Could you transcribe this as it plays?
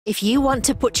If you want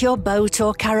to put your boat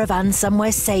or caravan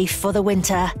somewhere safe for the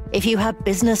winter, if you have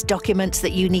business documents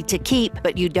that you need to keep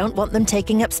but you don't want them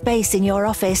taking up space in your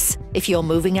office, if you're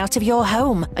moving out of your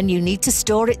home and you need to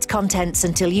store its contents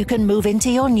until you can move into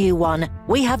your new one,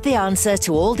 we have the answer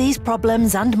to all these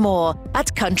problems and more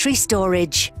at Country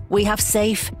Storage. We have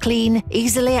safe, clean,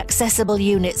 easily accessible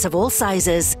units of all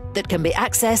sizes that can be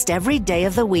accessed every day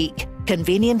of the week.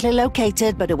 Conveniently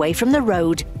located but away from the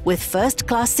road, with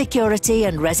first-class security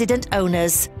and resident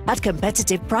owners at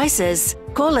competitive prices.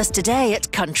 Call us today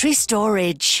at Country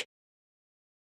Storage.